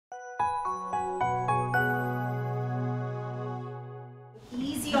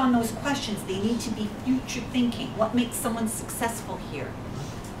on those questions. They need to be future thinking. What makes someone successful here?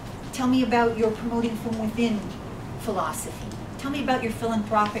 Tell me about your promoting from within philosophy. Tell me about your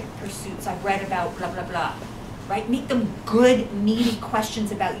philanthropic pursuits. I've read about blah, blah, blah. Right? Make them good, meaty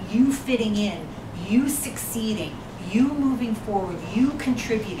questions about you fitting in, you succeeding, you moving forward, you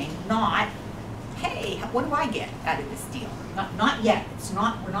contributing, not, hey, what do I get out of this deal? Not yet.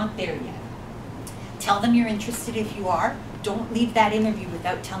 We're not there yet. Tell them you're interested if you are. Don't leave that interview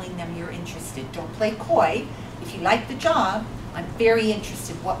without telling them you're interested. Don't play coy. If you like the job, I'm very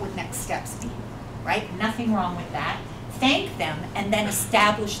interested. What would next steps be? Right? Nothing wrong with that. Thank them and then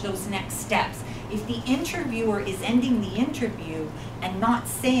establish those next steps. If the interviewer is ending the interview and not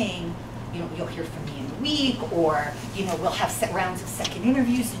saying, you'll hear from me in a week, or, we'll have set rounds of second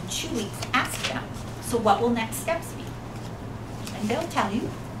interviews in 2 weeks, ask them, so what will next steps be? And they'll tell you,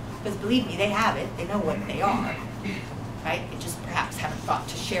 because believe me, they have it, they know what they are, right? They just perhaps haven't thought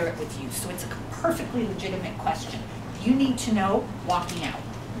to share it with you. So it's a perfectly legitimate question. You need to know walking out.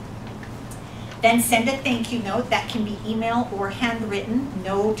 Then send a thank you note. That can be email or handwritten,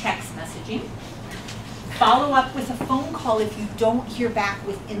 no text messaging. Follow up with a phone call if you don't hear back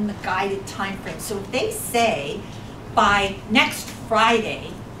within the guided time frame. So if they say, by next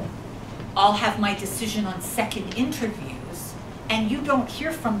Friday, I'll have my decision on second interviews, and you don't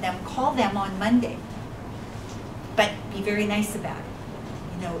hear from them, call them on Monday. But be very nice about it.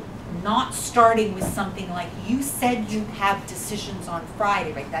 Not starting with something like, you said you'd have decisions on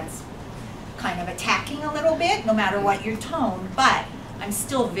Friday, right? That's kind of attacking a little bit, no matter what your tone, but I'm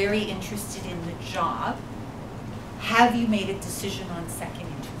still very interested in the job. Have you made a decision on second